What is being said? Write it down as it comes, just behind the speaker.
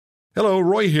Hello,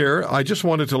 Roy here. I just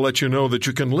wanted to let you know that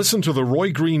you can listen to The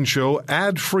Roy Green Show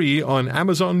ad-free on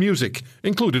Amazon Music,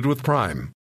 included with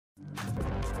Prime.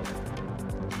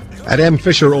 At M.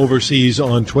 Fisher Overseas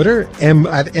on Twitter,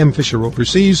 at M. Fisher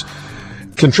Overseas,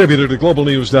 contributor to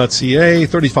globalnews.ca,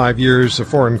 35 years a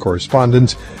foreign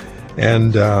correspondent.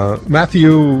 And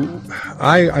Matthew,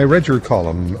 I read your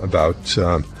column about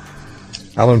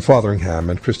Alan Fotheringham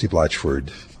and Christy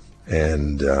Blatchford,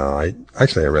 and I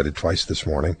read it twice this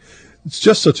morning. It's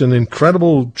just such an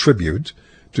incredible tribute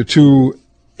to two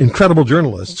incredible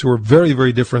journalists who are very,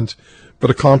 very different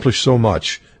but accomplished so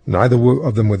much. Neither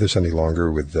of them with us any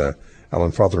longer, with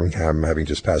Alan Fotheringham having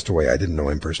just passed away. I didn't know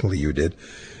him personally. You did.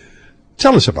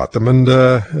 Tell us about them, and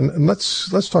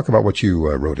let's talk about what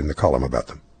you wrote in the column about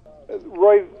them.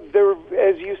 Roy, they're,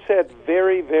 as you said,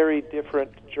 very, very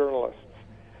different journalists.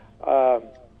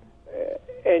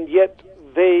 And yet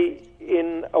they,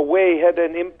 in a way, had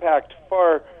an impact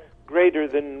far greater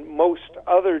than most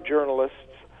other journalists,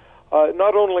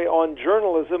 not only on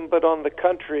journalism, but on the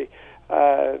country.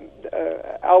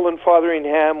 Alan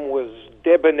Fotheringham was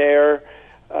debonair.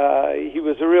 He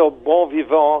was a real bon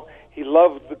vivant. He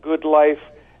loved the good life,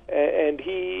 and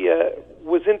he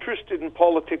was interested in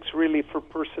politics really for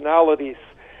personalities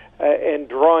and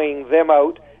drawing them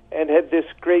out, and had this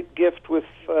great gift with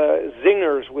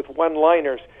zingers, with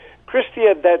one-liners. Christy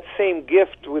had that same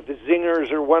gift with the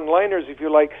zingers or one-liners, if you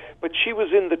like, but she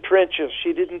was in the trenches.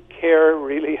 She didn't care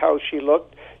really how she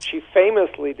looked. She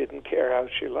famously didn't care how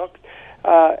she looked.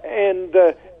 And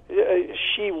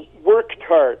she worked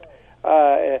hard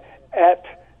at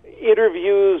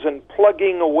interviews and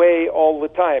plugging away all the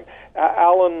time.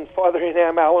 Alan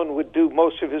Fotheringham, Alan would do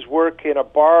most of his work in a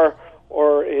bar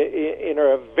or in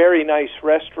a very nice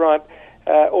restaurant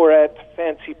or at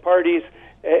fancy parties,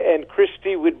 and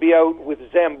Christy would be out with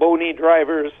Zamboni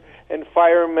drivers and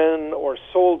firemen or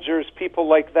soldiers, people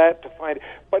like that to find.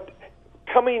 But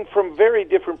coming from very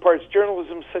different parts,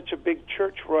 journalism's such a big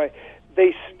church, Roy,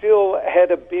 they still had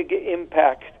a big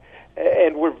impact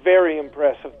and were very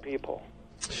impressive people.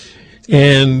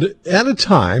 And at a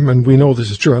time, and we know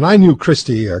this is true, and I knew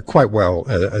Christy quite well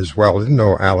as well. I didn't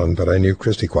know Alan, but I knew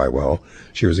Christy quite well.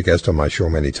 She was a guest on my show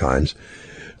many times.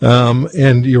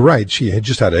 And you're right, she had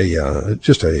just had a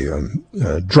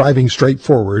driving straight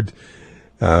forward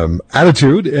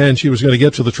attitude, and she was going to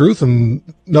get to the truth, and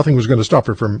nothing was going to stop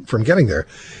her from getting there.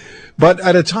 But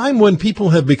at a time when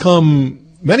people have become,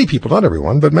 many people, not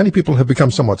everyone, but many people have become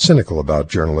somewhat cynical about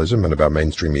journalism and about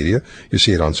mainstream media. You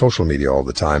see it on social media all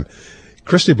the time.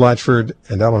 Christy Blatchford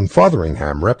and Alan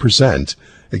Fotheringham represent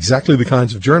exactly the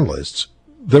kinds of journalists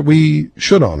that we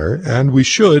should honor, and we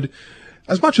should,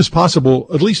 as much as possible,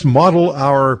 at least model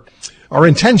our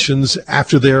intentions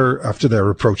after their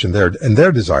approach and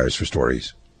their desires for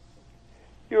stories.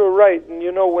 You're right, and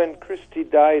you know, when Christy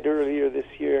died earlier this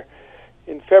year,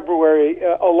 in February,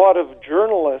 a lot of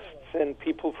journalists and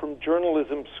people from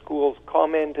journalism schools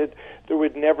commented there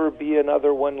would never be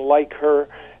another one like her,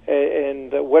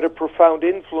 and what a profound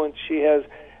influence she has.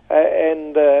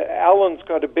 And Alan's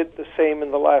got a bit the same in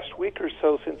the last week or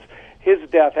so since his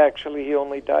death. Actually, he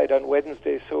only died on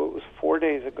Wednesday, so it was 4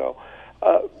 days ago.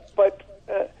 But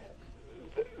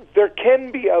there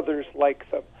can be others like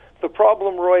them. The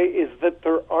problem, Roy, is that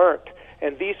there aren't.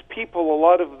 And these people, a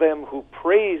lot of them who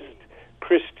praised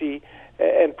Christy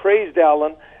and praised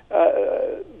Alan,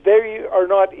 they are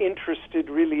not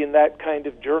interested really in that kind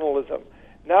of journalism.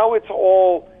 Now it's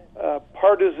all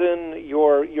partisan,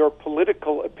 your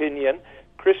political opinion.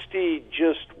 Christy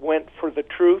just went for the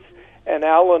truth, and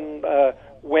Alan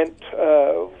went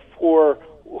for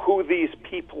who these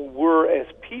people were as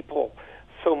people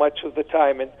so much of the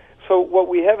time. And so what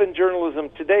we have in journalism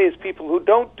today is people who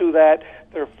don't do that.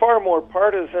 They're far more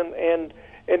partisan, and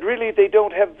really they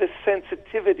don't have this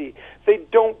sensitivity. They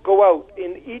don't go out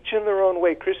in each in their own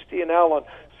way. Christy and Alan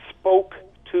spoke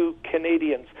to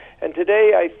Canadians. And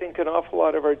today I think an awful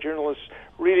lot of our journalists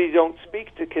really don't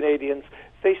speak to Canadians.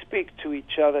 They speak to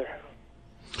each other.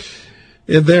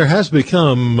 There has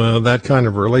become that kind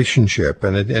of relationship,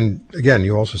 and again,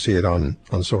 you also see it on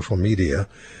social media.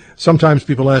 Sometimes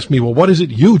people ask me, well, what is it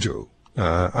you do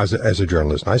as a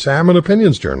journalist? And I say, I'm an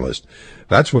opinions journalist.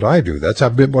 That's what I do. That's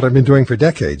what I've been doing for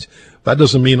decades. That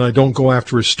doesn't mean I don't go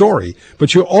after a story,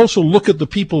 but you also look at the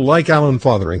people like Alan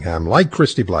Fotheringham, like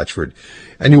Christy Blatchford,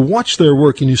 and you watch their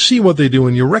work and you see what they do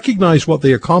and you recognize what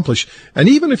they accomplish. And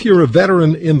even if you're a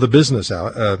veteran in the business,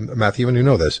 Matthew, and you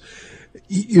know this,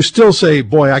 you still say,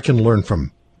 boy, I can learn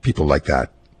from people like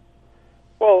that.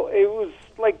 Well, it was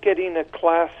like getting a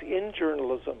class in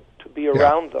journalism to be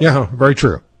around them. Yeah, very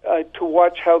true. To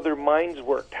watch how their minds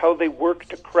worked, how they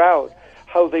worked a crowd,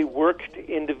 how they worked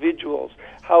individuals,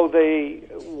 how they,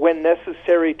 when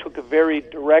necessary, took a very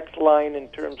direct line in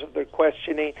terms of their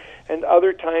questioning, and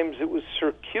other times it was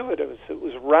circuitous, it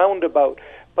was roundabout.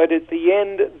 But at the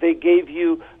end, they gave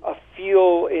you a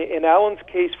feel, in Alan's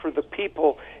case, for the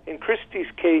people, in Christie's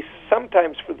case,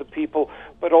 sometimes for the people,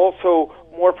 but also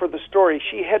more for the story.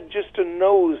 She had just a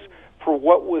nose for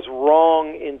what was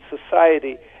wrong in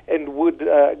society and would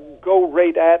go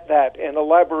right at that and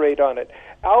elaborate on it.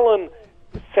 Alan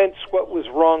sensed what was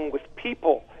wrong with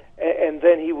people, and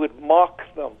then he would mock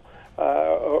them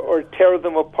or tear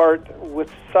them apart with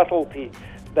subtlety.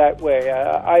 That way.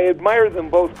 I admire them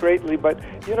both greatly, but,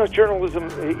 journalism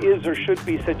is or should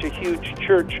be such a huge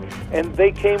church, and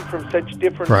they came from such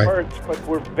different parts, but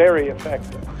were very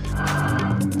effective.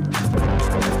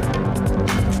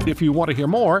 If you want to hear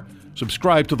more,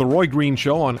 subscribe to The Roy Green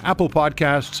Show on Apple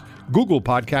Podcasts, Google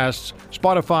Podcasts,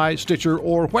 Spotify, Stitcher,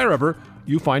 or wherever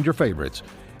you find your favorites.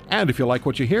 And if you like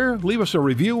what you hear, leave us a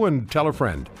review and tell a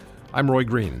friend. I'm Roy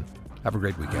Green. Have a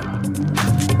great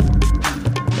weekend.